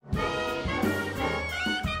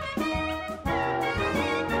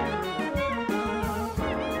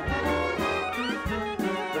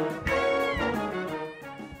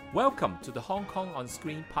Welcome to the Hong Kong On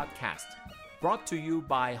Screen podcast, brought to you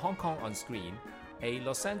by Hong Kong On Screen, a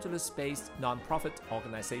Los Angeles-based non-profit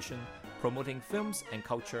organization promoting films and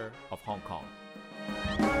culture of Hong Kong.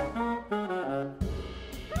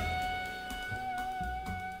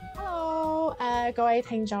 Hello，各位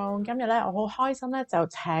聽眾，今日咧我好開心咧，就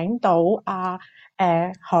請到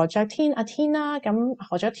何爵天阿天啦。咁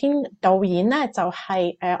何爵天導演咧就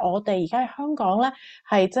係我哋而家喺香港咧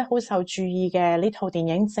係即係好受注意嘅呢套電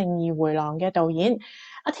影《正義迴廊》嘅導演。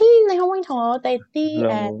阿天，你可唔可以同我哋啲聽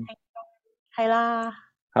眾係啦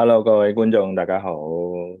Hello， 各位觀眾，大家好，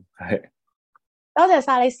係。多謝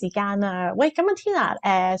晒你時間啊！喂，咁啊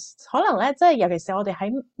，Tina，可能咧，即係尤其是我哋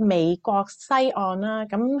喺美國西岸啦，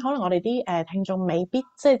咁可能我哋啲聽眾未必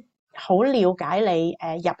即係好了解你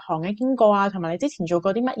入行嘅經過啊，同埋你之前做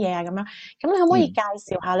過啲乜嘢啊咁樣。咁你可唔可以介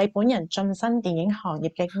紹下你本人晉身電影行業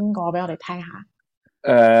嘅經過俾我哋聽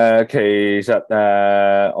下？其實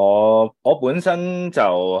我本身就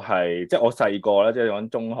係即係我細個咧，即係講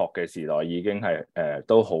中學嘅時代已經係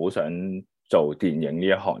都好想做電影呢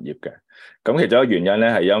一行業嘅。咁其中一個原因咧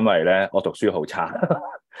係因為咧我讀書好差，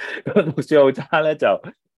咁讀書好差咧就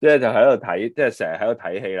喺度睇，即係成日喺度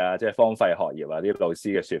睇戲啦，即係荒廢學業啊！啲老師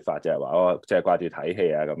嘅説法就係話我即係掛住睇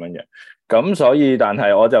戲啊咁樣樣。咁所以但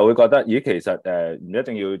係我就會覺得，咦，其實唔一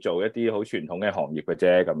定要做一啲好傳統嘅行業嘅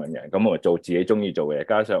啫咁樣樣。咁我做自己中意做嘅嘢，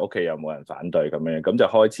加上屋企又冇人反對咁樣，咁就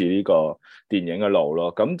開始呢個電影嘅路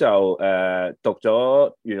咯。咁就讀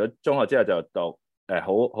咗完咗中學之後就讀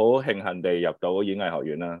好慶幸地入到演藝學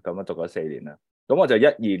院啦。咁樣讀咗4年啦。咁我就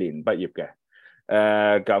12年畢業嘅。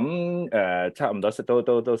差唔多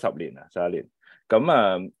都10年啦，11年。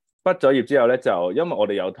咁畢咗業之後咧，就因為我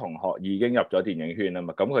哋有同學已經入咗電影圈啊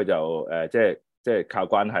嘛，咁佢就即係靠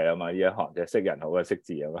關係啊嘛，呢一行即係識人好過識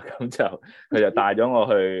字啊嘛，咁就佢就帶咗我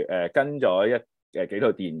去跟咗幾套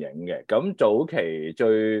電影嘅。咁早期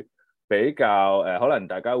最比較可能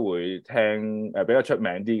大家會聽比較出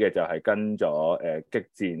名啲嘅就係跟咗激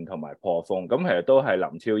戰同埋破風，咁其實都係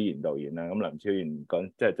林超賢導演啦。咁林超賢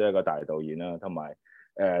講即係一個大導演啦，同埋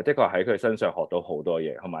的確喺佢身上學到好多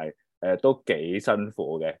嘢，同埋都幾辛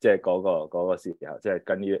苦嘅，即係嗰個時候，即係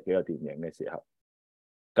跟呢幾個電影嘅時候。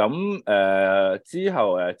咁之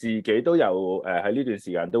後自己都有喺呢段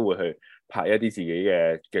時間都會去拍一啲自己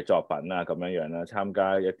嘅作品啊咁樣樣啦，參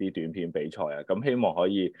加一啲短片比賽啊，咁希望可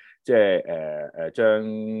以即係將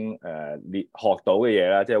學到嘅嘢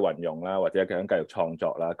啦，即係運用啦，或者想繼續創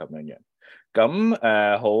作啦咁樣樣。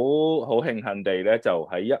咁好慶幸地咧，就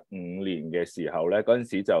喺15年嘅時候咧，嗰陣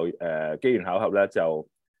時就機緣巧合咧就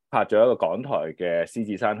拍咗一個港台嘅《獅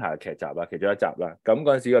子山下》劇集啦，其中一集啦。咁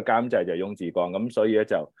嗰陣時個監製就係翁志光，咁所以咧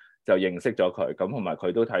就認識咗佢，咁同埋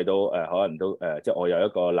佢都睇到可能都即係我有一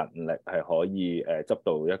個能力係可以執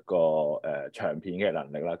到一個長片嘅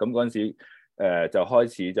能力啦。咁嗰陣時就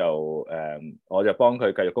開始就我就幫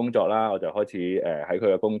佢繼續工作啦，我就開始喺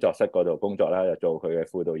佢嘅工作室嗰度工作啦，又做佢嘅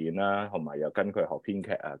副導演啦，同埋又跟佢學編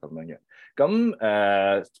劇啊咁樣樣。咁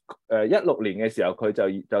16年嘅時候，佢就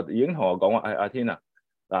已經同我講話，阿天啊，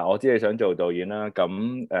嗱，我知你想做導演啦，咁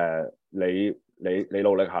你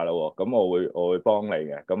努力下啦喎，咁我會幫你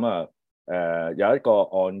嘅。咁有一個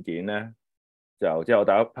案件咧，就即係我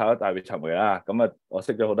拍咗大別尋梅啦，咁我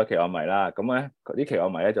識咗好多奇案迷啦，咁咧啲奇案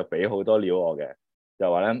迷咧就俾好多料我嘅，就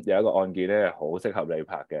話咧有一個案件咧好適合你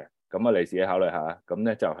拍嘅，咁你自己考慮下。咁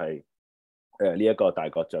咧就係呢一個大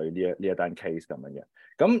角咀呢一單 case 咁樣嘅。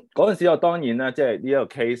咁嗰陣時我當然啦，即係呢一個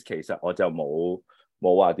case 其實我就冇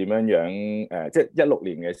話點樣樣即係16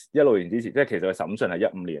年之前，即係其實個審訊係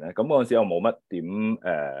15年咧。咁嗰陣時我冇乜點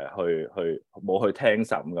冇去聽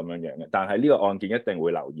審咁樣樣嘅。但係呢個案件一定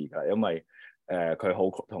會留意㗎，因為佢好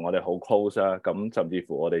同我哋好 close 啦。咁甚至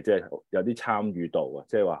乎我哋即係有啲參與度啊，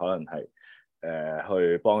即係話可能係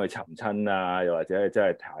去幫佢尋親啊，又或者係即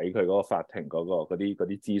係睇佢嗰個法庭嗰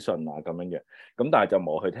啲資訊啊咁樣樣。咁但係就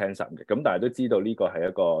冇去聽審嘅。咁但係都知道呢個係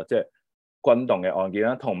一個即係轟動嘅案件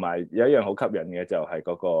啦，同埋有一樣好吸引嘅就係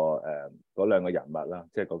嗰兩個人物啦，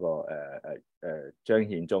即係嗰個張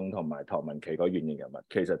顯宗同埋唐文琪嗰原型人物，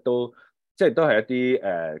其實都即係都係一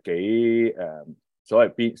啲幾所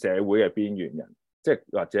謂社會嘅邊緣人，即係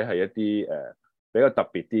或者係一啲比較特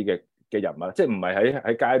別啲嘅人物，即係唔係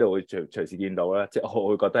喺街度會隨時見到啦，即係我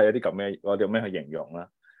會覺得係一啲咁嘅，我哋咁樣去形容啦。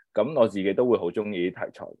咁我自己都會好中意啲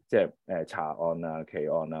題材，即係查案啊、奇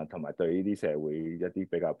案啊，同埋對呢啲社會一啲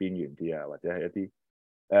比較邊緣啲啊，或者係一啲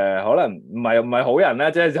可能唔係好人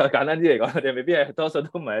咧，即係就簡單啲嚟講，佢哋未必係多數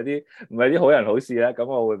都唔係啲好人好事咧。咁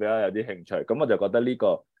我會比較有啲興趣，咁我就覺得呢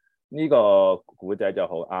個古仔就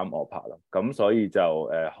好啱我拍咯。咁所以就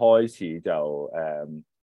開始就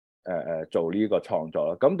做呢個創作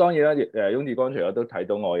咯。咁當然啦，翁志光除咗都睇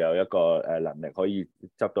到我有一個能力可以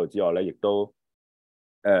執導之外咧，亦都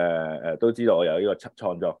都知道我有呢個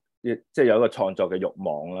創作，即係有一個創作嘅慾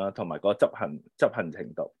望啦，同埋嗰個執行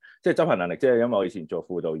程度，即係執行能力。即係因為我以前做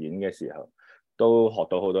副導演嘅時候，都學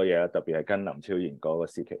到好多嘢啦，特別係跟林超賢嗰個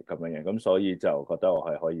時期咁樣，咁所以就覺得我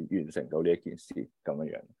係可以完成到呢一件事咁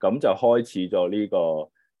樣，咁就開始咗呢個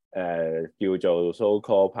叫做 so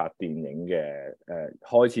call 拍電影嘅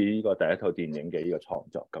開始呢個第一套電影嘅呢個創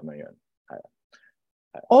作咁樣，係啊。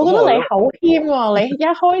我覺得你好謙喎！你一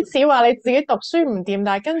開始話你自己讀書唔掂，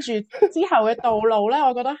但係跟住之後嘅道路咧，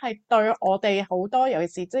我覺得係對我哋好多，尤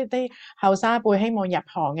其是即係啲後生一輩希望入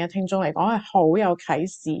行嘅聽眾嚟講係好有啟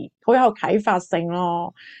示、好有啟發性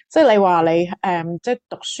咯。即係你話你即係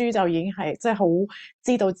讀書就已經係即係好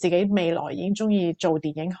知道自己未來已經中意做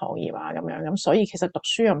電影行業啊咁樣，咁所以其實讀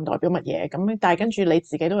書又唔代表乜嘢咁，但係跟住你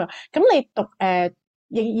自己都有。咁你讀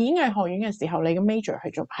演藝學院嘅時候，你嘅 major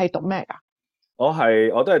係讀咩㗎？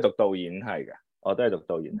我都係讀導演系嘅，我都係讀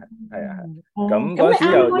導演系，係啊係。咁嗰陣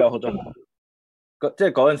時有好多，即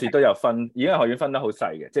係嗰陣時都有分，演藝學院分得好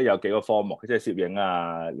細嘅，即係有幾個科目，即係攝影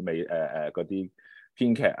啊、嗰啲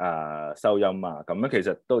編劇啊、收音啊，咁樣其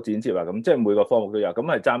實都剪接啊，咁即係每個科目都有，咁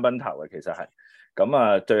係爭崩頭嘅其實係。咁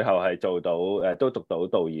啊，最後係做到都讀到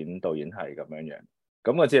導演系咁樣。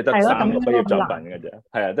咁我只係得3個畢業作品嘅啫，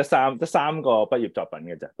係啊，得三個畢業作品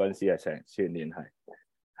嘅啫，嗰陣時係全年係。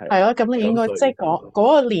係咯，咁你應該即係嗰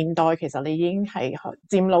個年代，其實你已經係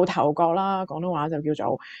嶄露頭角啦。廣東話就叫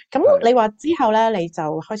做咁。你話之後咧，你就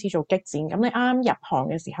開始做激戰。咁你啱啱入行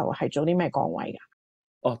嘅時候係做啲咩崗位㗎？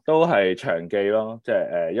哦，都係場記咯，即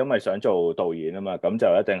係因為想做導演啊嘛，咁就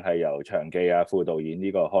一定係由場記啊、副導演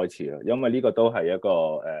呢個開始咯。因為呢個都係一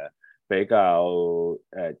個比較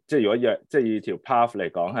即係如果即係以條 path 嚟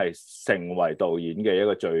講，係成為導演嘅一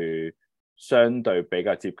個最相對比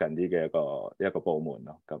較接近啲嘅一個部門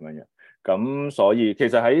咯，咁樣。咁所以其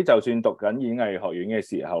實喺就算讀緊演藝學院嘅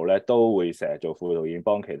時候咧，都會成日做副導演，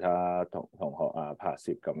幫其他同學啊拍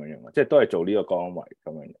攝咁樣，即係都係做呢個崗位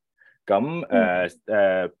咁樣。咁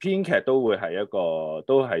編劇都會係一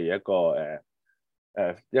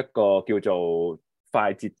個叫做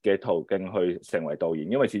快捷嘅途徑去成為導演，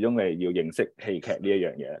因為始終你要認識戲劇呢一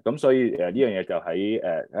樣嘢，咁所以呢樣嘢就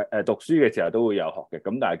喺讀書嘅時候都會有學嘅，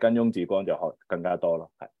咁但係跟翁志光就學更加多咯，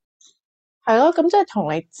係咯，咁即係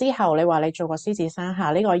同你之後你話你做過獅子山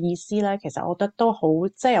下呢個意思咧，其實我覺得都好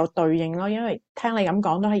即係有對應咯，因為聽你咁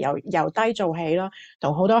講都係由低做起咯，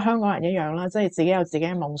同好多香港人一樣啦，即係自己有自己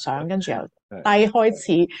嘅夢想，跟住由低開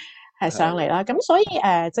始係上嚟啦。咁所以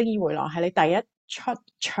正義迴廊係你第一出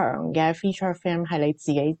場嘅 feature film 係你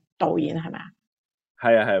自己導演係咪啊？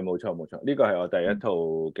係啊，冇錯，呢個係我第一套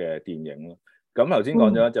嘅電影咯。咁頭先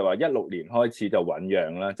講咗就話16年開始就醞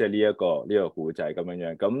釀啦，即係呢個故仔咁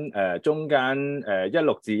樣。咁中間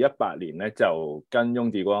16至18年咧就跟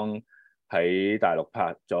翁志光喺大陸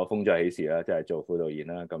拍咗《風再起時》啦，即係做副導演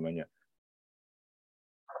啦咁樣。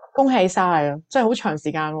恭喜晒啊！即係好長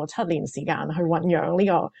時間喎，7年時間去醞釀呢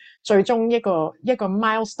個最終一個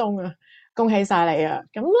milestone 啊！恭喜晒你啊！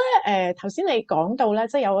咁咧頭先你講到咧，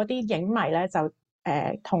即係有一啲影迷咧就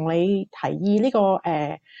同你提議呢個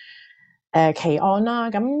奇案啦。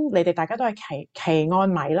咁你哋大家都係奇案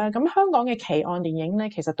迷啦。咁香港嘅奇案電影咧，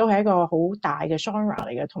其實都係一個好大嘅 genre 嚟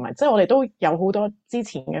嘅，同埋即係我哋都有好多之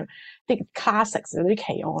前嘅啲 classics 嗰啲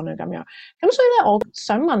奇案啊咁樣。咁所以咧，我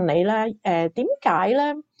想問你咧，點解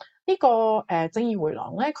咧呢個正義迴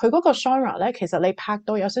廊咧，佢嗰個 genre 咧，其實你拍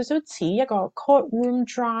到有少少似一個 courtroom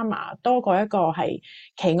drama 多過一個係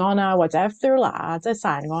奇案啊，或者 thriller 啊，即係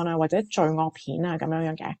殺人案啊，或者罪惡片啊咁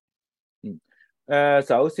樣嘅。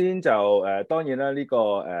首先就當然啦，呢個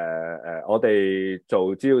我哋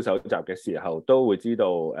做資料搜集嘅時候都會知道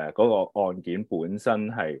嗰個案件本身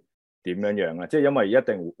係點樣啊，即係因為一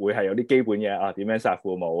定會係有啲基本嘢啊，點樣殺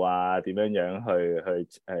父母啊，點樣去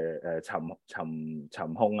尋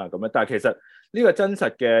兇啊咁樣。但係其實呢個真實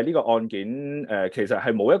嘅呢個案件其實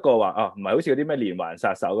係冇一個話啊，唔係好似嗰啲咩連環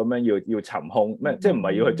殺手咁樣要尋兇咩，即係唔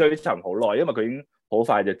係要去追尋好耐，因為佢已經好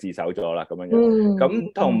快就自首咗啦咁樣。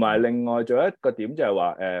咁同埋另外仲有一個點就係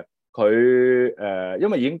話佢因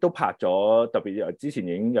為已經都拍咗，特別之前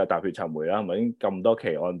已經有《踏血尋梅》啦，係咪已經咁多奇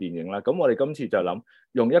案電影啦？咁我哋今次就諗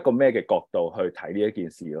用一個咩嘅角度去睇呢一件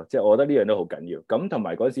事咯，即係我覺得呢樣都好緊要。咁同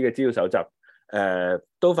埋嗰時嘅資料搜集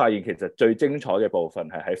都發現其實最精彩嘅部分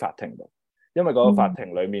係喺法庭度，因為嗰個法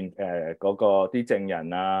庭裡面嗰個啲證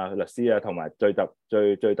人啊、律師啊，同埋最突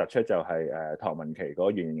出就係唐文琪嗰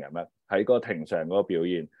個原型人物喺嗰個庭上嗰個表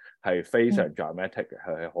現係非常 dramatic 嘅，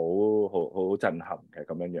係好震撼嘅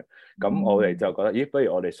咁樣。咁我哋就覺得，咦，不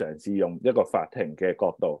如我哋嘗試用一個法庭嘅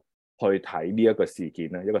角度去睇呢一個事件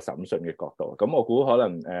咧，一個審訊嘅角度。咁我估可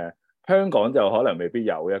能香港就可能未必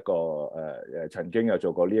有一個曾經有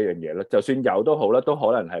做過呢一樣嘢啦。就算有都好啦，都可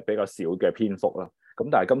能係比較少嘅篇幅啦。咁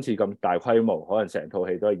但係今次咁大規模，可能成套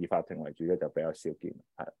戲都係以法庭為主嘅，就比較少見。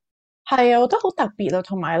係啊，我覺得好特別啊，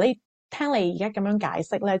同埋你聽你而家咁樣解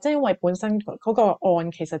釋咧，即係因為本身嗰個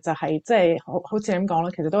案其實就係即係好似咁講啦，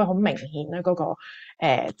其實都係好明顯咧嗰個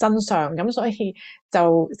真相，咁所以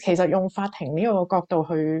就其實用法庭呢個角度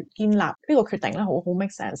去建立呢個決定咧，好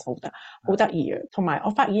make sense，好得意嘅。同埋我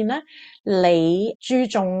發現咧，你注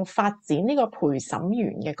重發展呢個陪審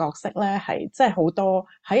員嘅角色咧，係即係好多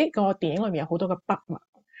喺個電影裏面有好多嘅筆墨。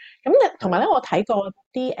咁同埋咧，我睇過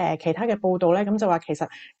啲其他嘅報道咧，咁就話其實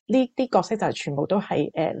呢啲角色就係全部都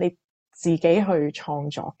係你自己去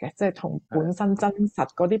創作嘅，即係同本身真實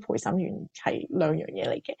嗰啲陪審員係兩樣嘢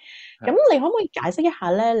嚟嘅。咁你可唔可以解釋一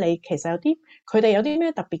下咧？你其實佢哋有啲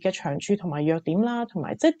咩特別嘅長處同埋弱點啦，同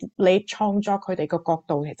埋即係你創作佢哋個角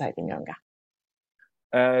度其實係點樣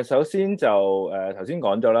㗎？首先就頭先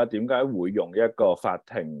講咗啦，點解會用一個法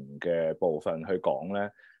庭嘅部分去講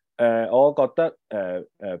咧？我覺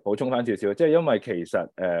得補充翻少少，即係因為其實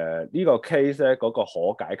呢個 case 咧嗰個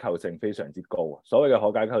可解構性非常之高啊。所謂嘅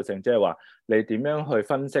可解構性，即係話你點樣去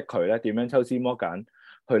分析佢咧？點樣抽絲剝繭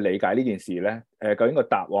去理解呢件事咧？究竟個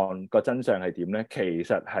答案個真相係點咧？其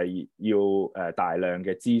實係要大量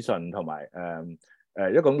嘅資訊同埋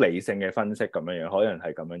一種理性嘅分析咁樣樣，可能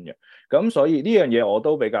係咁樣樣。咁所以呢樣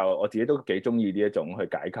嘢我自己都幾中意呢一種去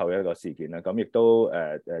解構一個事件啦。咁亦都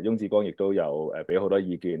翁子光亦都有俾好多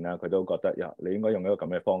意見啦。佢都覺得你應該用一個咁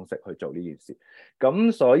嘅方式去做呢件事。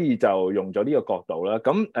咁所以就用咗呢個角度啦。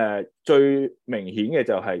咁最明顯嘅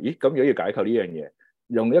就係，咁如果要解構呢樣嘢，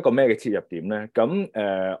用一個咩嘅切入點咧？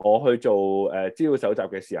咁我去做資料搜集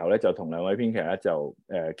嘅時候咧，就同兩位編劇咧就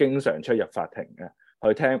經常出入法庭嘅，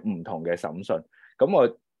去聽唔同嘅審訊。咁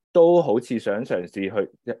我都好似想嘗試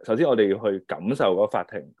去，首先我哋要去感受嗰個法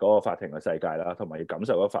庭嘅世界啦，同埋要感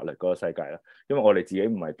受嗰個法律嗰個世界啦。因為我哋自己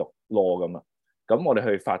唔係讀 law 噶嘛，咁我哋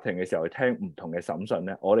去法庭嘅時候去聽唔同嘅審訊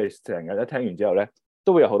咧，我哋成日一聽完之後咧，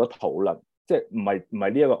都會有好多討論，即係唔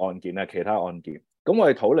係呢一個案件啊，其他案件。咁我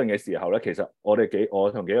哋討論嘅時候咧，其實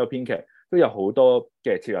我同幾個編劇都有好多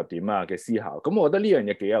嘅切入點啊嘅思考。咁我覺得呢樣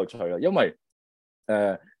嘢幾有趣咯，因為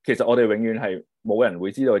其實我哋永遠係冇人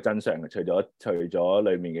會知道真相嘅，除咗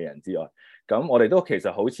裡面嘅人之外。咁我哋都其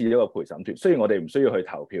實好似一個陪審團，雖然我哋唔需要去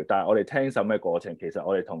投票，但係我哋聽審嘅過程，其實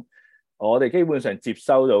我哋基本上接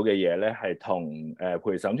收到嘅嘢咧，係同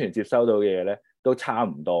陪審團接收到嘅嘢咧都差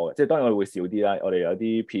唔多嘅。即係當然我哋會少啲啦，我哋有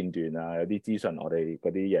啲片段啊，有啲資訊，我哋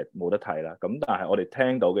嗰啲嘢冇得睇啦。咁但係我哋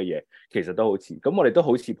聽到嘅嘢其實都好似，咁我哋都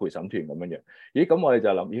好似陪審團咁樣樣。咦？咁我哋就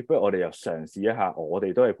諗，不如我哋又嘗試一下，我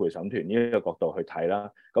哋都係陪審團呢一個角度去睇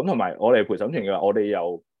啦。咁同埋我哋陪審團嘅話，我哋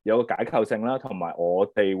又有個解構性啦，同埋我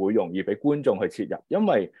哋會容易俾觀眾去切入，因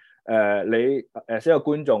為你所有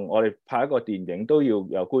觀眾，我哋拍一個電影都要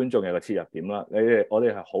有觀眾有個切入點啦。我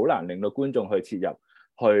哋係好難令到觀眾去切入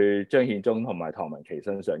去張獻忠同埋唐文琪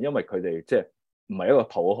身上，因為佢哋即係唔係一個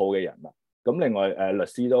討好嘅人物。咁另外律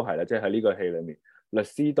師都係啦，即係喺呢個戲裏面，律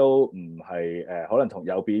師都唔係可能同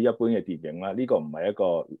有別於一般嘅電影啦。呢個唔係一個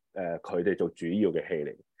佢哋做主要嘅戲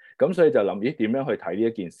嚟。咁所以就諗點樣去睇呢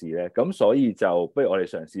一件事咧？咁所以就不如我哋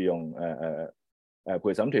嘗試用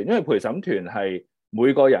陪審團，因為陪審團係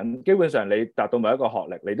每個人基本上你達到某一個學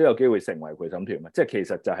歷，你都有機會成為陪審團嘛。即係其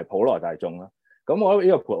實就係普羅大眾啦。咁我覺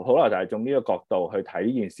得呢個普羅大眾呢個角度去睇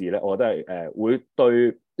呢件事咧，我覺得係會對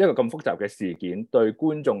一個咁複雜嘅事件對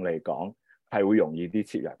觀眾嚟講係會容易啲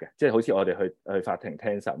切入嘅，即係好似我哋去法庭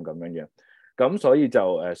聽審咁樣樣。咁所以就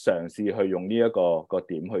嘗試去用呢一個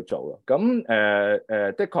點去做咯。咁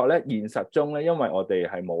的確咧，現實中咧，因為我哋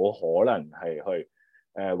係冇可能係去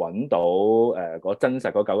揾到個真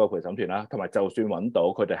實嗰9個陪審團啦，同埋就算揾到，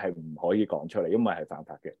佢哋係唔可以講出嚟，因為係犯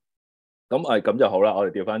法嘅。咁就好啦，我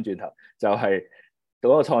哋調翻轉頭，就係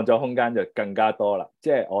嗰個創作空間就更加多啦。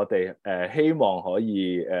即係我哋希望可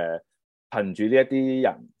以憑住呢一啲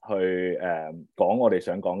人去講我哋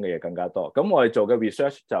想講嘅嘢更加多。咁我哋做嘅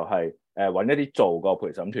research 就係揾一啲做過陪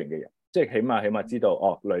審團嘅人，即係起碼知道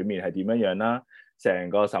裡面係點樣樣啦，成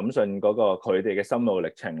個審訊嗰個佢哋嘅心路歷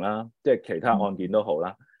程啦，即係其他案件都好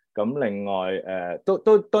啦。咁另外都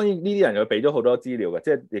當然呢啲人佢俾咗好多資料嘅，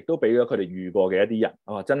即係亦都俾咗佢哋遇過嘅一啲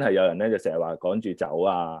人。真係有人咧就成日話趕住走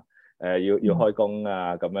啊，要開工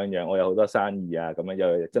啊咁樣樣。我有好多生意啊咁樣，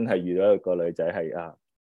又真係遇到一個女仔係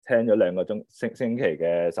聽咗2個鐘星期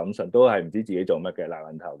嘅審訊，都係唔知自己做乜嘅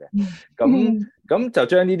爛頭嘅。咁就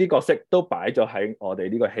將呢啲角色都擺咗喺我哋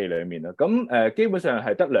呢個戲裡面啦。咁基本上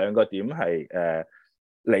係得2個點係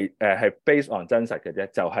係 based on 真實嘅啫，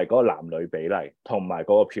就係嗰個男女比例同埋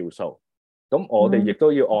嗰個票數。咁我哋亦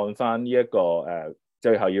都要按翻呢一個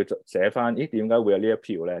最後要寫翻，咦點解會有呢一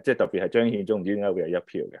票咧？即係特別係張獻忠唔知點解會有一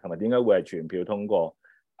票嘅，係咪點解會係全票通過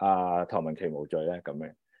唐文琪無罪咧？咁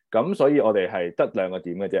樣，咁所以我哋係得2個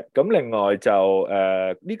點嘅啫。咁另外就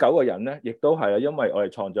呢9個人咧，亦都係啦，因為我哋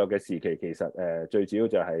創作嘅時期其實最主要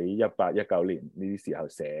就喺18、19年呢啲時候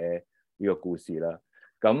寫呢個故事啦。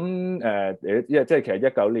咁即係其實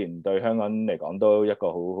19年對香港嚟講都一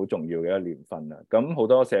個好重要嘅一個年份啦。咁好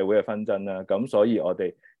多社會嘅紛爭啦，咁所以我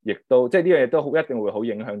哋亦都即係呢樣嘢都一定會好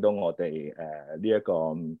影響到我哋呢一個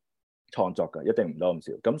創作嘅，一定唔多唔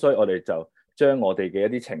少。咁所以我哋就將我哋嘅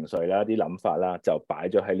一啲情緒啦、啲諗法啦，就擺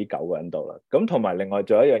咗喺呢9個人度啦。咁同埋另外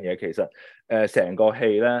仲有一樣嘢，其實成個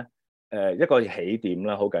戲咧一個起點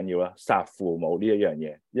啦，好緊要啦，殺父母呢一樣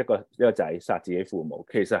嘢，一個仔殺自己父母，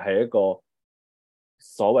其實係一個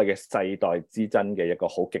所謂嘅世代之爭嘅一個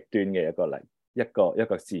好極端嘅一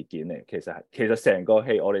個事件嚟。其實成個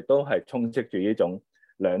戲我哋都係充斥住呢種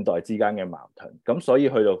2代之間嘅矛盾。咁所以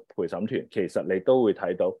去到陪審團，其實你都會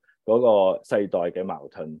睇到嗰個世代嘅矛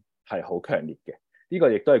盾係好強烈嘅。呢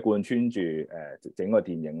個亦都係貫穿住整個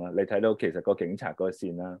電影啦。你睇到其實個警察嗰個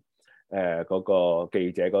線啦，嗰個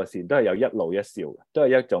記者嗰個線都係有一老一少嘅，都係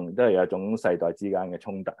有一種世代之間嘅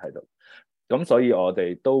衝突喺度。咁所以我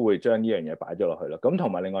哋都會將呢樣嘢擺咗落去咯。咁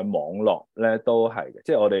同埋另外網絡咧都係嘅，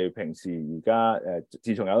即係我哋平時而家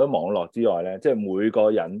自從有咗網絡之外咧，即係每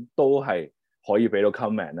個人都係可以俾到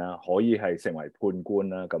comment 啦，可以係成為判官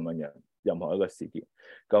啦咁樣樣，任何一個事件。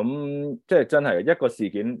咁即係真係一個事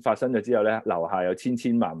件發生咗之後咧，樓下有千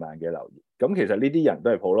萬嘅留言。咁其實呢啲人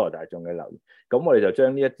都係普羅大眾嘅留言。咁我哋就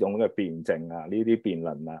將呢一種嘅辯證啊，呢啲辯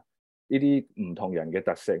論啊，呢啲唔同人嘅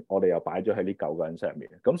特性，我哋又擺咗喺呢9個人上面。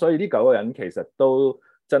咁所以呢9個人其實都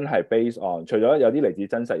真係 based on，除咗有啲嚟自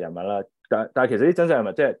真實人物啦，但係其實啲真實人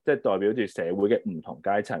物即係代表住社會嘅唔同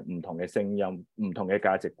階層、唔同嘅聲音、唔同嘅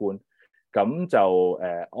價值觀，咁就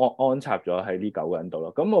安插咗喺呢9個人度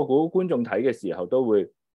咯。咁我估觀眾睇嘅時候都會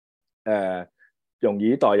容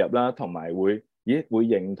易代入啦，同埋會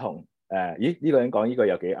認同。呢個人講呢個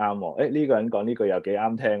又幾啱喎，呢個人講呢個又幾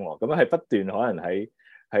啱聽喎，咁樣係不斷可能喺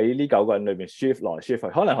呢9個人裏邊 shift 來 shift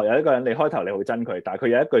去，可能有一個人你開頭你好憎佢，但係佢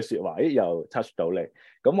有一句説話，又 touch 到你，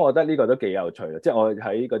咁我覺得呢個都幾有趣咯。即係我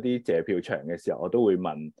喺嗰啲謝票場嘅時候，我都會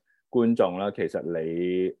問觀眾啦，其實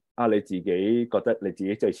你自己覺得你自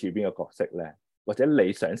己最似邊個角色咧？或者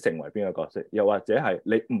你想成為邊個角色？又或者係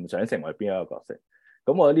你唔想成為邊一個角色？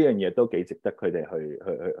咁我覺得呢樣嘢都幾值得佢哋去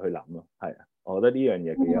諗咯。係啊，我覺得呢樣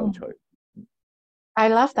嘢幾有趣。I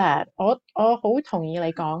love that。我好同意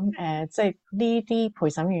你講，即係呢啲陪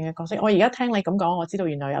審員嘅角色。我而家聽你咁講，我知道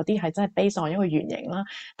原來有啲係真係 based on 一個原型啦。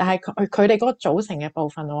但係佢哋嗰個組成嘅部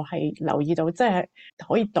分，我係留意到，即係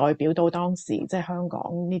可以代表到當時即係香港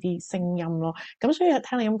呢啲聲音咯。咁所以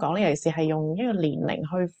聽你咁講咧，尤其是係用一個年齡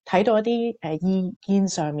去睇到一啲意見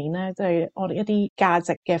上面咧，即係我哋一啲價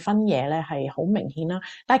值嘅分野咧係好明顯啦。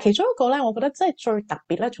但係其中一個咧，我覺得即係最特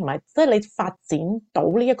別咧，同埋即係你發展到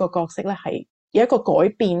呢一個角色咧係有一個改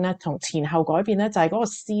變咧，同前後改變咧，就係嗰個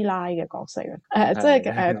師奶嘅角色啊！即係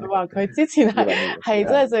佢話佢之前係即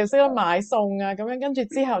係淨係識得買餸啊咁樣，跟住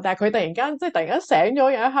之後，但係佢突然間醒咗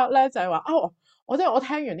有一刻咧，就係話我即係我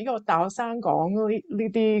聽完呢個大學生講呢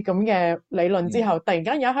啲咁嘅理論之後，突然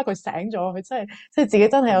間有一刻佢醒咗，佢即係自己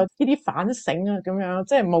真係有呢啲反省啊咁樣，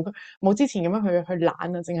即係冇之前咁樣去懶啊，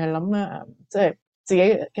淨係諗咧即係自己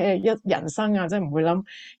嘅人生啊，即係唔會諗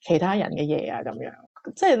其他人嘅嘢啊咁樣。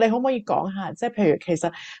即係你可唔可以講下，即係譬如其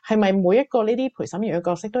實係咪每一個呢啲陪審員嘅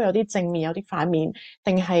角色都有啲正面有啲反面，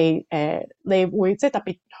定係你會即係特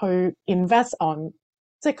別去 invest on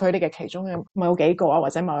即係佢哋嘅其中嘅某幾個啊，或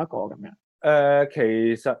者某一個咁樣？其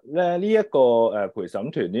實咧呢一個陪審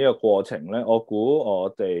團呢個過程咧，我估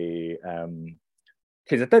我哋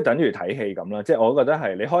其實都係等於睇戲咁啦，即係我覺得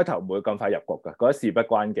係你開頭唔會咁快入局嘅，覺得事不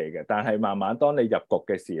關己嘅。但係慢慢當你入局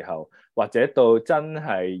嘅時候，或者到真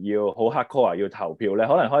係要好 hardcore 要投票咧，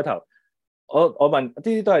可能開頭我問呢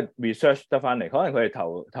啲都係 research 得翻嚟，可能佢哋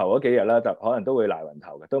頭嗰幾日啦，可能都會賴暈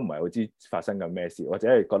頭嘅，都唔係好知發生緊咩事，或者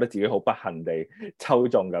係覺得自己好不幸地抽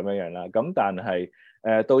中咁樣樣啦。咁但係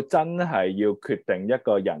到真係要決定一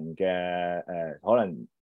個人嘅可能。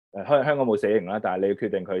香港冇死刑啦，但係你要決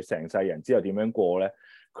定佢成世人之後點樣過咧，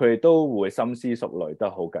佢哋都會深思熟慮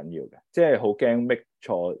得好緊要嘅，即係好驚 make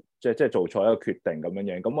錯，即係做錯一個決定咁樣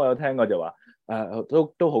樣。咁我有聽過就話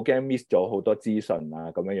都好驚 miss 咗好多資訊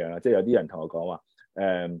啊咁樣樣啦，即係有啲人同我講話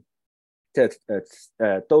即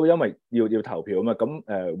係都因為要投票啊嘛，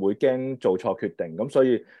咁會驚做錯決定，咁所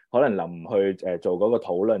以可能臨去做嗰個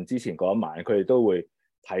討論之前嗰一晚，佢哋都會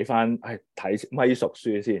睇翻係睇咪熟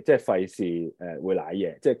書先，即係費事會賴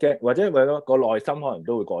嘢，即係驚或者為咗個內心可能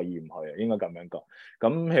都會過意唔去啊，應該咁樣講。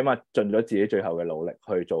咁起碼盡咗自己最後嘅努力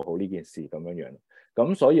去做好呢件事咁樣樣。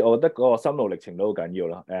咁所以我覺得嗰個心路歷程都好緊要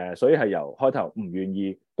咯。所以係由開頭唔願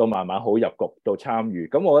意到慢慢好入局到參與。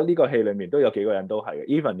咁我覺得呢個戲裡面都有幾個人都係嘅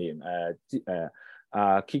，even 連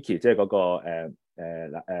阿 Kiki 即係嗰個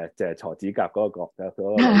即係鋤指甲嗰個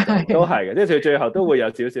女仔都係嘅，即係佢最後都會有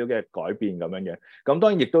少少嘅改變咁樣樣。咁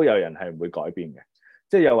當然亦都有人係唔會改變嘅，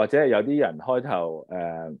即係又或者係有啲人開頭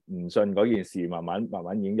唔信嗰件事，慢慢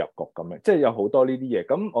已經入局咁樣，即係有好多呢啲嘢。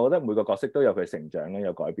咁我覺得每個角色都有佢成長咧，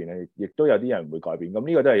有改變咧，亦都有啲人唔會改變。咁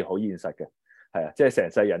呢個都係好現實嘅。係啊，即係成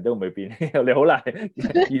世人都唔會變，你好難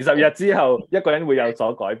20日之後一個人會有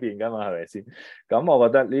所改變㗎嘛，係咪先？咁我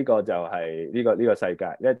覺得呢個就係呢個世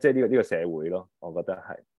界，即係呢個社會咯，我覺得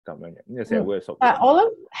係咁樣嘅，呢個社會嘅屬性。但係我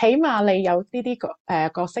諗，起碼你有呢啲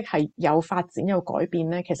角色係有發展有改變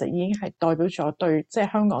咧，其實已經係代表咗對即係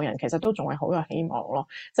香港人其實都仲係好有希望咯。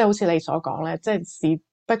即係好似你所講咧，即係事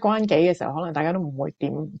不關己嘅時候，可能大家都唔會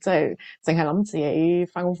點，即係淨係諗自己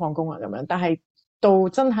返工放工啊咁樣，但係到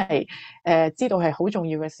真係知道係好重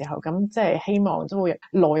要嘅時候，咁即係希望都會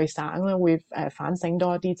內省咧，會反省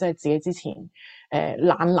多一啲，即係自己之前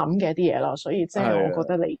懶諗嘅一啲嘢咯。所以即係我覺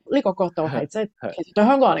得你呢個角度係即係其實對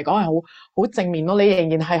香港人嚟講係好正面咯。你仍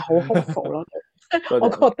然係好 hopeful 咯。我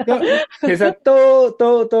覺得其實都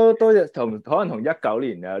同可能同19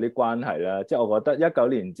年有啲關係啦。即係我覺得19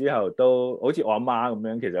年之後都好似我阿媽咁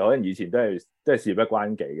樣，其實可能以前都係事不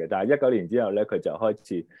關己嘅，但係19年之後咧，佢就開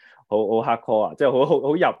始好 hardcore 啊，即係好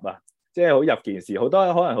入啊，即係好入件事。好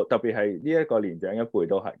多可能特別係呢一個年長一輩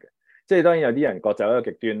都係嘅。即係當然有啲人各走一個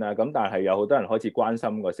極端啦，咁但係有好多人開始關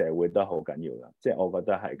心個社會都好緊要啦。即係我覺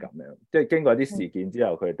得係咁樣，即係經過啲事件之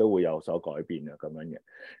後，佢哋都會有所改變啊咁樣嘅。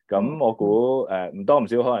咁我估唔多唔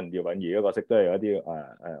少，可能姚允儀嗰個角色都係有一啲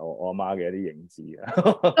我阿媽嘅一啲影子啊，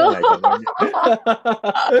係咁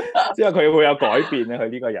樣。之後佢會有改變咧，佢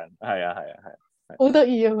呢個人係啊。好得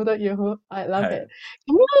意啊，好得意啊，好 I love it。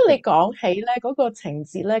咁咧，你講起咧嗰個情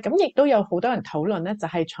節咧，咁亦都有好多人討論咧，就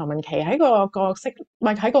係曹文琪喺個角色，唔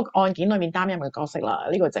係喺個案件裏面擔任嘅角色啦。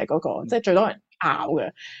呢個就係嗰個即係最多人拗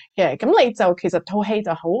嘅。咁你就其實套戲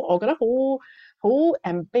就好，我覺得好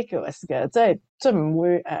ambiguous 嘅，即係唔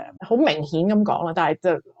會好明顯咁講啦。但係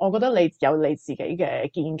就我覺得你有你自己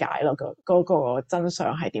嘅見解咯，嗰個真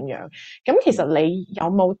相係點樣？咁其實你有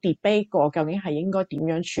冇 debate 過究竟係應該點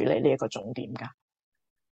樣處理呢一個重點㗎？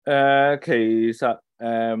其實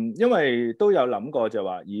因為都有諗過，就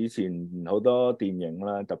話以前好多電影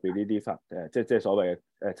啦，特別呢啲即係所謂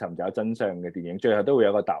尋找真相嘅電影，最後都會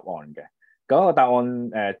有個答案嘅。嗰個答案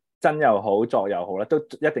真又好，作又好啦，都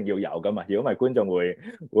一定要有噶嘛。如果唔係，觀眾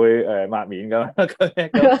會抹面噶嘛。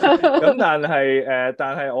咁但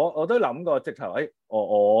係我都諗過，直頭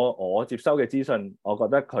我接收嘅資訊，我覺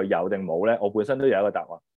得佢有定冇咧，我本身都有一個答案。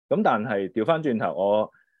咁但係調翻轉頭，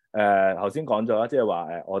我頭先講咗啦，即係話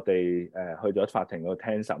我哋去咗法庭嗰度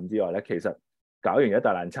聽審之外咧，其實搞完一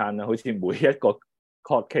大爛餐啦，好似每一個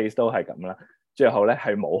court case 都係咁啦，最後咧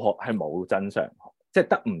係冇真相，即係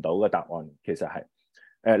得唔到個答案。其實係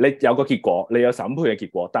你有個結果，你有審判嘅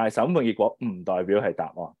結果，但係審判結果唔代表係答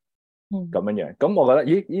案咁樣樣。咁我覺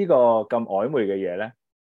得呢個咁曖昧嘅嘢咧，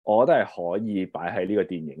我覺得係可以擺喺呢個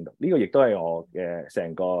電影度，呢個亦都係我嘅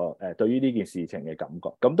成個對於呢件事情嘅感覺。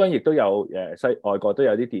咁當然亦都有外國都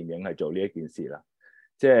有啲電影係做呢一件事啦，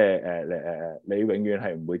即係你永遠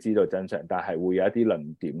係唔會知道真相，但係會有一啲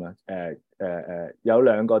論點啦。有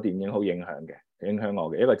兩個電影好影響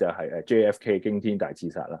我嘅，一個就係JFK 驚天大刺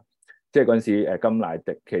殺啦，即係嗰陣時甘迺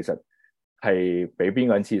迪其實係俾邊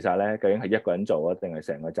個人刺殺咧？究竟係一個人做啊，定係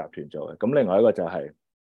成個集團做嘅？咁另外一個就係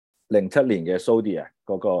07年嘅 Zodiac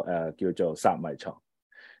嗰個叫做殺迷藏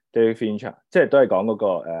David Fincher， 即係都係講嗰個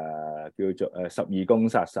叫做12宮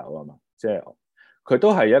殺手啊嘛，即係佢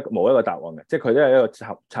都係冇一個答案嘅，即係佢都係一個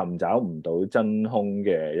尋找唔到真兇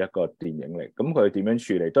嘅一個電影嚟。咁佢點樣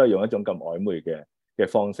處理都係用一種咁曖昧嘅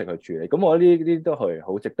方式去處理。咁我覺得呢啲都係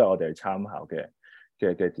好值得我哋去參考嘅戲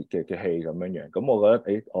咁樣樣。咁我覺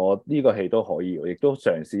得我呢個戲都可以，亦都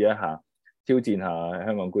嘗試一下挑戰下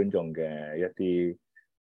香港觀眾嘅一啲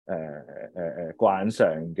慣常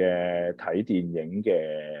嘅睇電影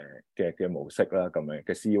嘅模式啦，咁樣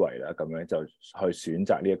嘅思維啦，咁樣就去選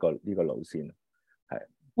擇呢個路線。係。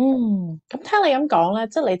咁聽你咁講咧，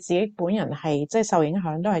即係你自己本人係即係受影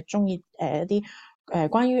響，都係中意一啲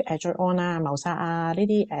關於罪案啊、謀殺啊呢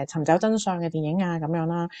啲尋找真相嘅電影啊咁樣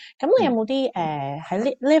啦。咁你有冇啲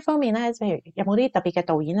喺呢一方面咧，譬如有冇啲特別嘅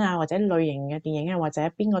導演啊，或者類型嘅電影啊，或者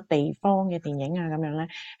邊個地方嘅電影啊咁樣咧，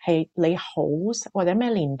係你好或者咩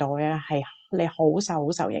年代啊係你好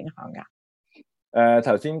受影響㗎？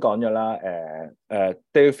頭先講咗啦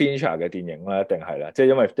，David Fincher 嘅電影啦，一定係啦，即係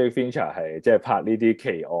因為 David Fincher 係即係拍呢啲奇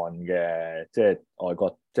案嘅，即係外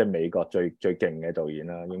國即係美國最勁嘅導演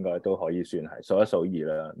啦，應該都可以算係數一數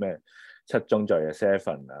二啦。咩七宗罪啊、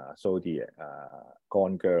Seven 啊、Zodiac 啊、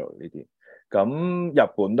Gone Girl 呢啲，咁日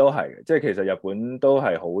本都係嘅，即係其實日本都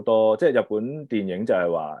係好多，即係日本電影就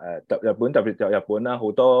係話日本特別就日本啦，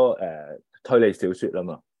好多推理小説啊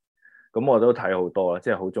嘛。咁我都睇好多啦，即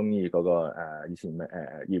係好中意嗰個以前咩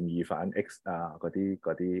嫌疑犯 X 啊嗰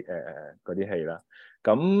啲戲啦。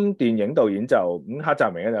咁電影導演就黑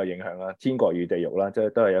澤明咧就有影響啦，《天國與地獄》啦，即係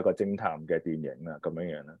都係一個偵探嘅電影啦，咁樣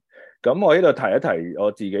樣啦。咁我呢度提一提，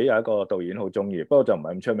我自己有一個導演好中意，不過就唔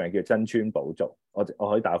係咁出名，叫真川寶造。我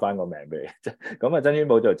可以打翻個名俾你。咁啊，真川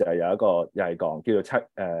寶造就係有一個又係講叫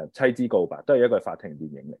做妻之告白，都係一個法庭電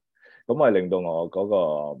影嚟。咁啊，令到我嗰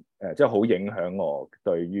個即係好影響我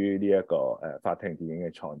對於呢一個法庭電影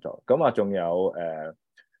嘅創作。咁啊，仲有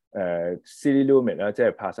Sidney Lumet 啦，即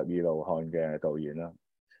係拍十二怒漢嘅導演啦。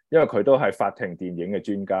因為佢都係法庭電影嘅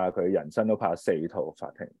專家，佢人生都拍4套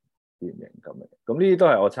法庭電影咁樣。咁呢啲都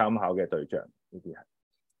係我參考嘅對象，呢啲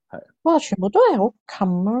係。哇，全部都係好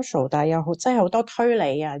commercial，但係又好即係好多推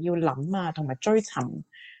理啊，要諗啊，同埋追尋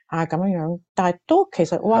啊咁樣樣。但係都其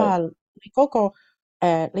實哇，你嗰個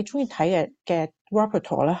你中意睇嘅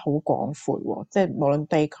repertoire 咧好廣闊喎，即係無論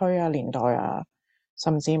地區啊、年代啊，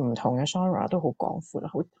甚至唔同嘅 genre 都好廣闊啊，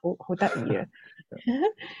好得意啊！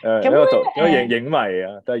因為影迷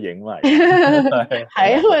啊，都係影迷。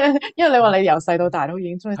係因為你話你由細到大都已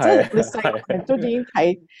經中意，即係你細個都已經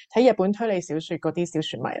睇日本推理小說嗰啲小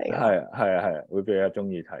說迷嚟㗎。係，會比較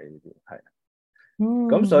中意睇呢啲係。嗯，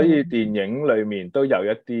咁所以電影裏面都有一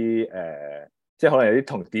啲即係可能有啲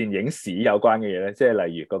同電影史有關嘅嘢咧，即係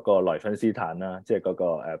例如嗰個萊芬斯坦啦，即係嗰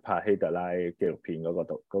個拍希特拉紀錄片嗰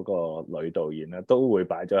個女導演啦，都會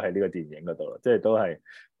擺咗喺呢個電影嗰度咯。即係都係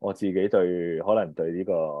我自己可能對呢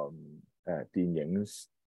個電影呢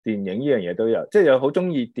樣嘢都有，即係有好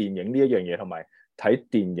中意電影呢一樣嘢，同埋睇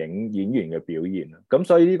電影演員嘅表現。咁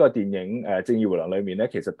所以呢個電影正義迴廊裏面咧，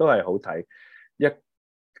其實都係好睇一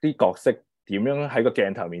啲角色點樣喺個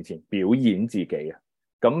鏡頭面前表演自己啊。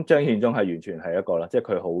咁張獻忠係完全係一個啦，即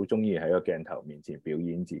係佢好中意喺個鏡頭面前表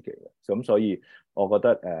演自己嘅。咁所以我覺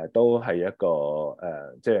得都係一個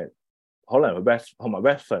即係可能會同埋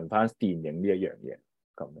reference 翻電影呢一樣嘢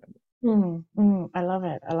咁樣。I love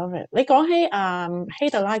it，I love it。你講起希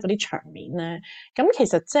特拉嗰啲場面咧，咁其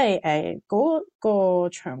實即係嗰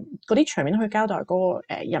啲場面去交代嗰個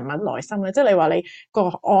人物內心咧，即係你話你個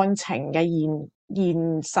案情嘅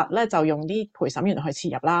現實咧，就用啲陪審員去切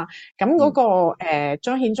入啦。咁嗰個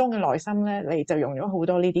張獻忠嘅內心咧，你就用咗好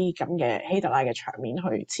多呢啲咁嘅希特拉嘅場面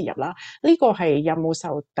去切入啦。呢個係有冇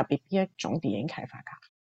受特別邊一種電影啟發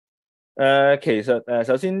㗎？其實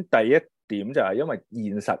首先第一點就係因為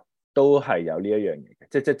現實都係有呢一樣嘢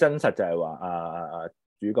嘅，即真實就係話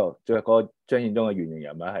主角即係嗰個張獻忠嘅原型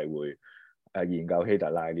人物係會研究希特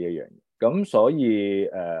拉呢一樣嘢。咁所以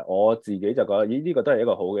我自己就覺得呢個都係一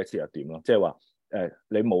個好嘅切入點咯，即係話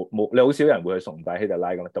你好少人會去崇拜希特拉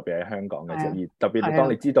咁，特別喺香港嘅時候，而特別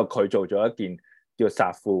當你知道佢做咗一件叫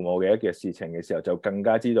殺父母嘅一件事情嘅時候，就更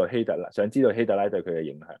加知道想知道希特拉對佢嘅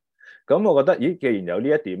影響。咁我覺得，既然有呢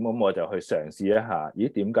一點，咁我就去嘗試一下，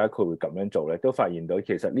點解佢會咁樣做咧？都發現到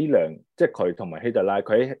其實即係佢同埋希特拉，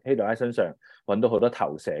佢喺希特拉身上揾到好多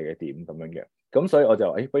投射嘅點咁樣嘅。咁所以我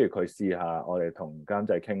就不如佢試下，我哋同監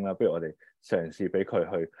製傾啦，不如我哋嘗試俾佢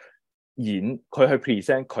去演，佢去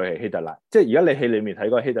present 佢係希特拉。即係而家你戲裡面睇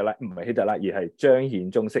過希特拉，唔係希特拉，而係張獻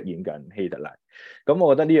忠飾演緊希特拉。咁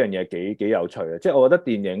我覺得呢樣嘢幾有趣嘅。即係我覺得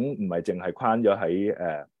電影唔係淨係框咗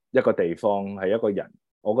喺一個地方，係一個人。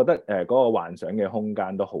我覺得嗰個幻想嘅空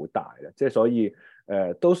間都好大啦，即係所以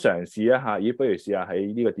都嘗試一下，不如試下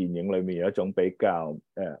喺呢個電影裏面有一種比較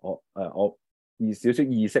我少少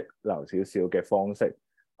意識流少少嘅方式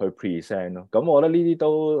去 present 咯。咁我覺得呢啲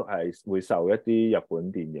都係會受一啲日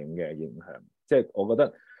本電影嘅影響，即係我覺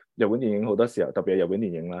得日本電影好多時候，特別係日本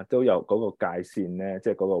電影啦，都有嗰個界線咧，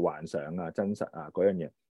即係嗰個幻想啊、真實啊嗰樣嘢，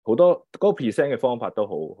好多嗰個 present 嘅方法都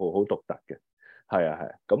好獨特嘅。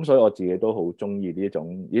係，咁所以我自己都好中意呢一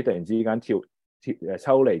種，突然之間抽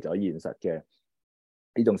離咗現實嘅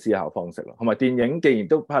呢種思考方式咯。同埋電影既然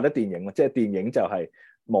都拍得電影，即係電影就係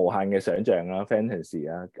無限嘅想像啦、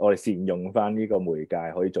fantasy 啊，我哋善用翻呢個媒介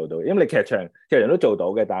可以做到。因為你劇場都做到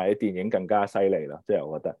嘅，但係電影更加犀利咯。即係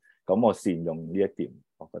我覺得，咁我善用呢一點，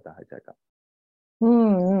我覺得係真係咁。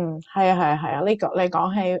係啊，呢個你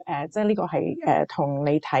講起即係呢個係同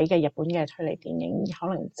你睇嘅日本嘅推理電影可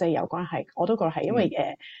能即係有關係，我都覺得係因為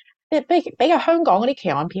比較香港嗰啲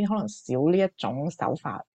奇幻片可能少呢一種手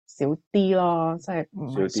法，少啲咯，即係唔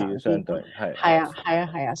少係常啲相見。對係係啊，係啊，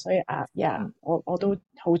係啊，所以嗯我都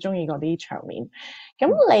好中意嗰啲場面。咁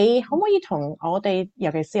嗯你可唔可以同我哋，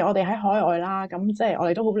尤其是我哋喺海外啦，咁即係我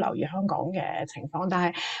哋都好留意香港嘅情況，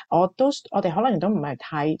但係我哋可能都唔係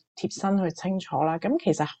太貼身去清楚啦。咁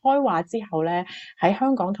其實開畫之後咧，喺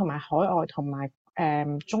香港同埋海外同埋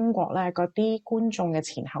中國咧，嗰啲觀眾嘅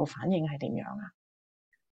前後反應係點樣啊？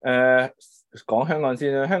講香港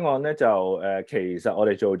先啦，香港咧就其實我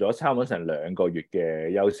哋做咗差唔多成2個月嘅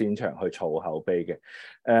優先場去儲口碑嘅。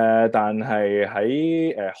但係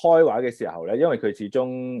喺開畫嘅時候咧，因為佢始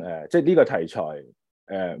終即係呢個題材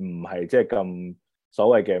唔係即係咁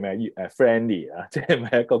所謂嘅咩friendly 啊，即係唔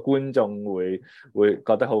係一個觀眾會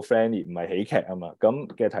覺得好 friendly，唔係喜劇啊嘛，咁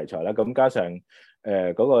嘅題材啦，咁加上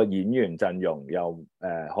嗰個演員陣容又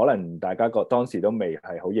可能大家當時都未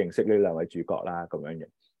係好認識呢2位主角啦咁樣嘅。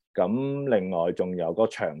咁另外仲有個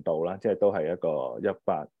長度啦，即係都係一個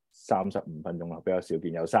135分鐘啦，比較少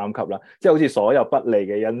見有3級啦，即係好似所有不利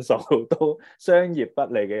嘅因素都商業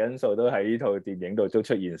不利嘅因素都喺呢套電影度都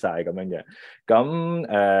出現晒咁樣嘅。咁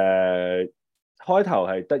開頭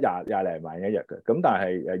係得廿零萬一日嘅，咁但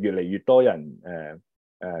係越嚟越多人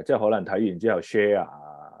即係可能睇完之後 share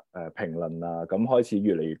評論啊，咁開始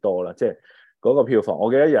越嚟越多啦，即係。嗰個票房，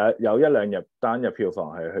我記得有1、2日單日票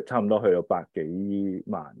房係差唔多去到百幾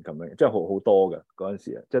萬咁樣，即係好多嘅嗰陣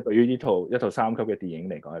時啊！即係對於一套3級嘅電影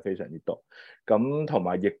嚟講係非常之多。咁同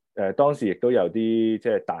埋亦當時亦都有啲即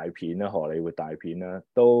係大片啦，荷里活大片啦，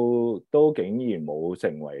都竟然冇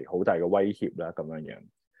成為好大嘅威脅啦咁樣樣。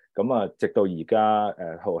咁啊，直到而家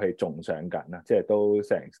套戲仲上緊啦，即係都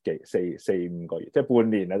成4-5個月，即係半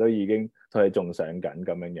年啦，都已經套戲仲上緊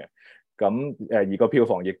咁樣樣。咁而個票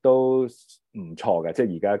房亦都唔錯嘅，即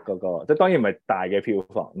係而家嗰個，即係當然唔係大嘅票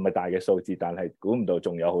房，唔係大嘅數字，但係估唔到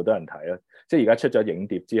仲有好多人睇咯。即係而家出咗影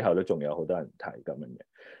碟之後，都仲有好多人睇咁樣嘅。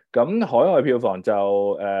咁海外票房就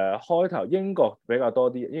開頭英國比較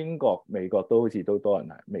多啲，英國、美國都好似都多人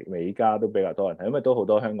睇，美加都比較多人睇，因為都好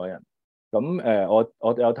多香港人。咁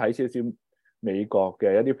我有睇少少美國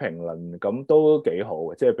嘅一啲評論，咁都幾好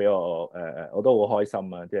嘅，即係俾我都好開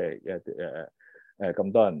心啊！即係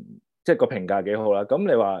咁多人。即係個評價幾好啦，咁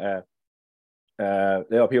你話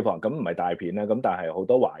你話票房咁唔係大片啦，咁但係好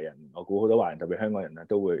多華人，我估好多華人特別香港人咧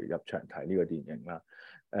都會入場睇呢個電影啦。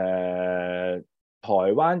台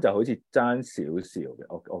灣就好似爭少少嘅，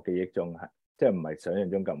我記憶中係即係唔係想象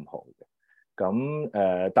中咁好嘅。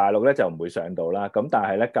咁大陸咧就唔會上到啦，咁但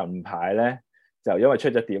係咧近排咧就因為出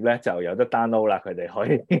咗碟咧就有得 download 啦，佢哋可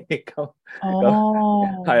以咁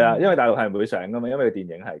係啦，因為大陸係唔會上噶嘛，因為個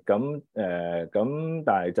電影係咁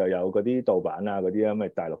但係就有嗰啲盜版啊嗰啲，因為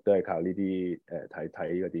大陸都係靠呢啲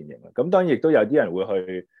睇呢個電影啦。咁當然亦都有啲人會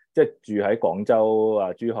去，即係住喺廣州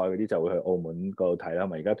啊、珠海嗰啲就會去澳門嗰度睇啦。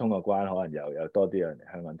咪而家通過關，可能有多啲人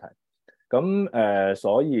嚟香港睇。咁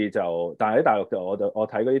所以就，但係喺大陸就我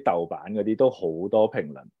睇嗰啲豆瓣嗰啲都好多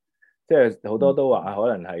評論。即係好多都話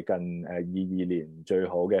可能係近22年最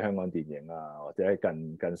好嘅香港電影啊，或者係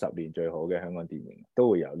近10年最好嘅香港電影，都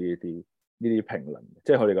會有呢啲評論。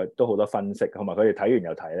即係佢哋都好多分析，同埋佢哋睇完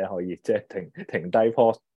又睇咧，可以即係停低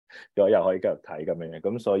pause 咗又可以繼續睇咁樣嘅。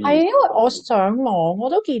咁所以係因為我上網我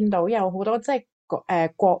都見到有好多即係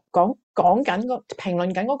講緊個評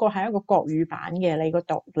論緊嗰個係一個國語版嘅你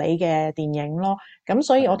嘅電影咯，咁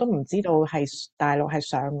所以我都唔知道係大陸係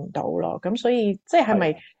上唔到咯，咁所以即係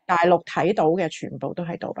咪大陸睇到嘅全部都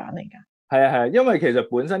係盜版嚟㗎？係啊，因為其實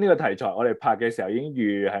本身呢個題材我哋拍嘅時候已經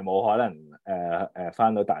預係冇可能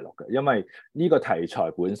返到大陸嘅，因為呢個題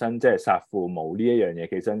材本身即係殺父母呢一樣嘢，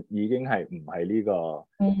其實已經係唔係呢個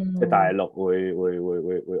即係大陸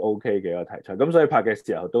會 OK 嘅一個題材，咁所以拍嘅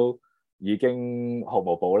時候都已經毫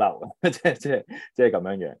無保留，即係咁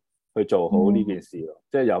樣樣去做好呢件事咯。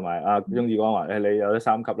即係有埋阿鍾志光話你有得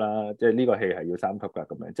3級啦，即係呢個戲係要3級㗎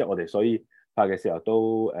咁樣。即係我哋所以拍嘅時候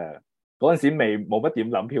都嗰陣時冇乜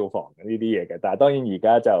點諗票房呢啲嘢嘅，但係當然而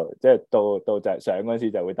家就即係到就上嗰陣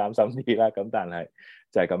時就會擔心啲啦。咁但係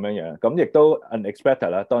就係咁樣樣，咁亦都 unexpected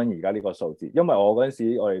啦。當然而家呢個數字，因為我嗰陣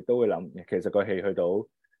時我哋都會諗，其實個戲去到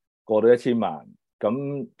過到1000萬。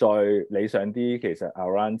咁再理想啲，其實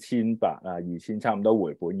around 1800啊、2000差唔多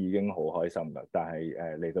回本已經好開心㗎。但係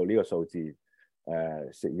嚟到呢個數字，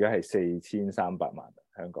而家係4300萬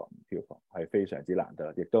香港票房係非常之難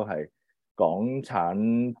得，亦都係港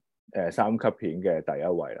產3級片嘅第一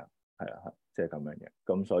位啦。係啦，即係咁樣嘅，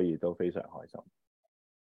咁所以都非常開心。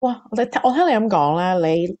哇！我聽你咁講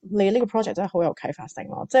咧，你呢個 project 真係好有啟發性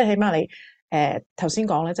咯，即係起碼你頭先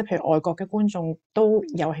講咧，即係譬如外國嘅觀眾都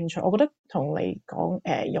有興趣，我覺得同你講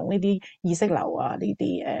用呢啲意識流啊，呢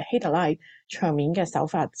啲希特拉場面嘅手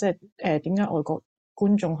法，即係點解外國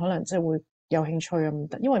觀眾可能即係會有興趣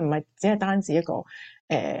咁，因為唔係只係單止一個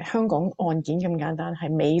香港案件咁簡單，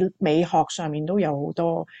係美學上面都有好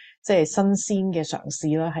多即係新鮮嘅嘗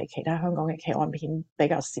試啦，係其他香港嘅奇案片比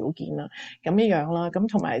較少見啦，咁一樣啦，咁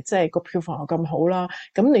同埋即係個票房又咁好啦，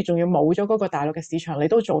咁你仲要冇咗嗰個大陸嘅市場，你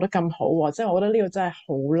都做得咁好喎，即係我覺得呢個真係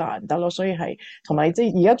好難得咯，所以係同埋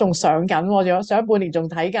即係而家仲上緊，仲有上一半年仲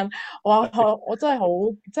睇緊，我真係好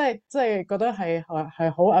即係覺得係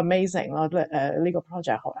好 amazing 咯，呢個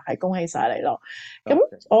project 係恭喜晒你咯，咁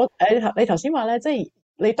你頭先話咧，即係。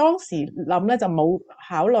你當時諗咧就冇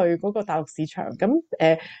考慮嗰個大陸市場，咁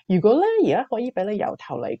如果咧而家可以俾你由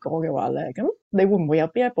頭嚟過嘅話咧，咁你會唔會有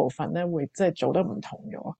邊一部分咧會即係做得唔同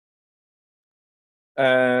咗？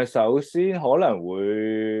首先可能會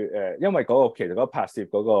因為其實嗰個拍攝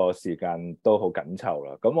嗰個時間都好緊湊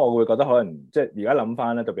啦，咁我會覺得可能即係而家諗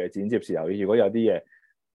翻咧，特別係剪接時候，如果有啲嘢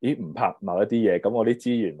唔拍某一啲嘢，咁我啲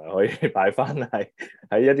資源咪可以擺翻喺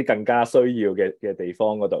一啲更加需要嘅地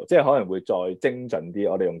方嗰度，即係可能會再精準啲。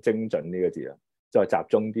我哋用精準呢個字啦，再集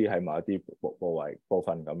中啲喺某一啲部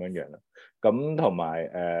分咁樣樣啦。咁同埋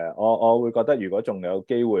我會覺得如果仲有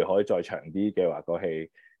機會可以再長啲嘅話，個戲，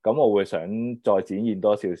咁我會想再展現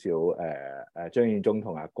多少少張建宗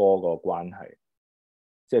同阿哥個關係。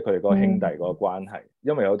即係佢哋嗰個兄弟嗰個關係，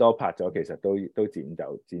因為好多拍咗其實都剪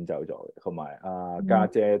走咗嘅，同埋阿家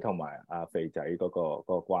姐同埋阿肥仔嗰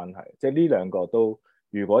個關係，即係呢兩個都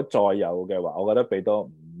如果再有嘅話，我覺得俾多五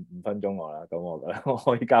分鐘我啦，咁我覺得我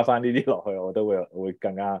可以加翻呢啲落去，我都會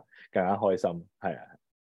更加開心，係啊，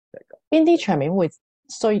就係咁。邊啲場面你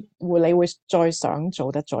會再想做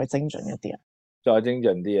得再精準一啲啊？再精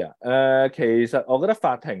準啲啊！其實我覺得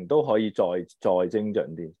法庭都可以再精準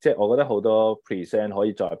啲，即係我覺得好多 present 可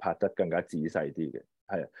以再拍得更加仔細啲嘅，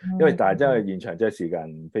係啊，因為但係真係現場真係時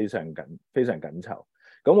間非常緊湊。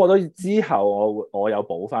咁我都之後我有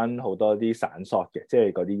補翻好多啲散 shot 嘅，即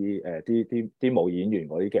係嗰啲啲冇演員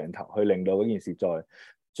嗰啲鏡頭，去令到嗰件事再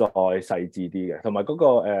細緻啲嘅。同埋嗰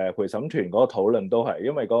個陪審團嗰個討論都係，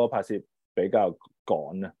因為嗰個拍攝比較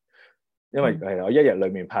趕啊，因為係我一日裡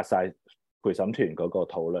面拍晒陪審團嗰個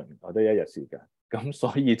討論，我得一日時間，咁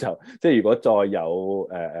所以就即係如果再有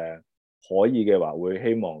可以嘅話，會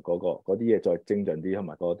希望嗰啲嘢再精準啲，同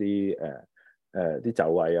埋嗰啲啲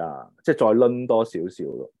走位啊，即係再攆多少少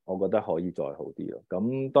咯，我覺得可以再好啲咯。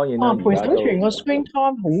咁當然啦，陪審團個 screen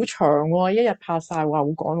time 好長喎，一日拍晒，哇，好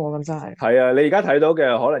趕喎，咁真係。係啊，你而家睇到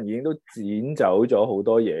嘅可能已經都剪走咗好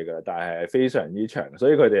多嘢㗎，但係非常之長，所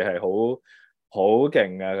以佢哋係好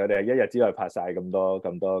勁啊！佢哋係一日之內拍晒咁多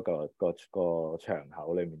個場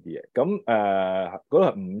口裏面啲嘢。咁嗰度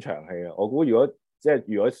係5場戲啊！我估如果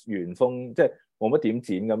原封即係冇乜點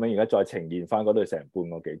剪咁樣，而家再呈現翻嗰度成半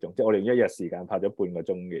個幾鐘，即係我哋一日時間拍咗半個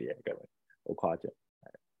鐘嘅嘢㗎，好誇張。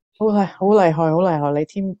好厲害！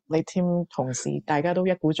你 team 同事大家都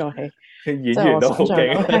一鼓作氣，演員都好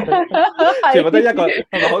勁，全部得一個，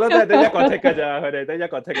同埋好多都係得一個 take 㗎咋，佢哋得一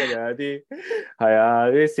個 take 㗎咋，有啲係啊，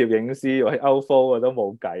啲攝影師或者歐科都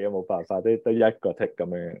冇計啊，冇辦法，得一個 take 咁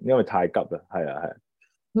樣，因為太急啦，係啊。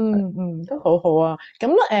都好好啊！咁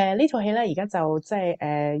呢套戲咧，而家就即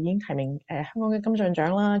係已經提名香港嘅金像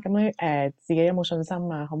獎啦。咁咧自己有冇信心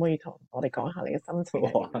啊？可唔可以同我哋講下你嘅心情？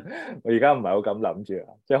我而家唔係好敢諗住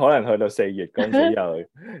啊，即係可能去到4月嗰陣時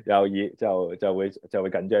就會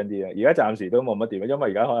緊張啲啊。而家暫時都冇乜點，因為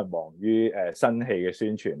而家可能忙於新戲嘅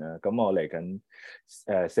宣傳啦。咁我嚟緊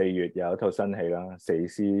4月有一套新戲啦，死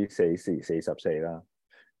屍死時44啦。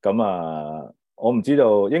咁我唔知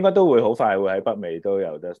道，應該都會好快會喺北美都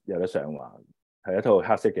有得上畫，係一套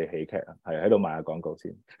黑色嘅喜劇啊，係喺度賣下廣告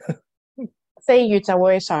先。4月就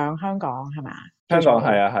會上香港係咪？香港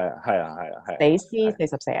係啊。死屍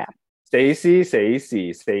44啊？死屍死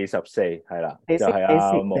時44係啦，就係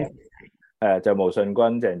就毛舜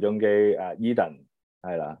筠、鄭中基、Eden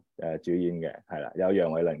係啦，主演嘅係啦，有楊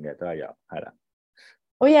偉倫嘅都係有係啦。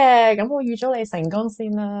好嘢，咁我預祝你成功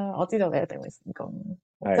先啦，我知道你一定會成功。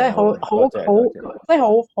即係好即係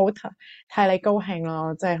好替你高興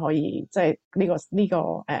咯！即係可以，即係呢個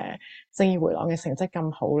正義迴廊嘅成績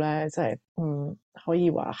咁好咧，即係可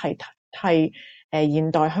以話係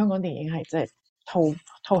現代香港電影係即係吐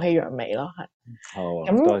氣揚眉咯，係。好。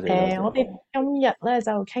咁我哋今日咧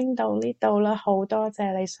就傾到呢度啦，好多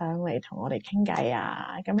謝你上嚟同我哋傾偈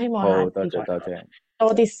啊！咁希望下次多謝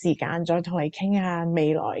多啲時間再同你傾下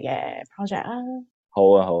未來嘅 project 啊！好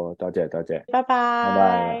啊，多謝，拜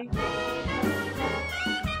拜。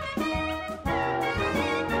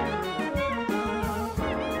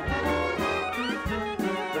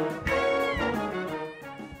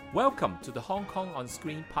Welcome to the Hong Kong On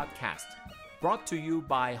Screen podcast, brought to you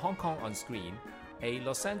by Hong Kong On Screen, a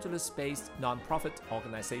Los Angeles-based non-profit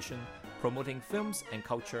organization promoting films and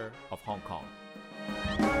culture of Hong Kong.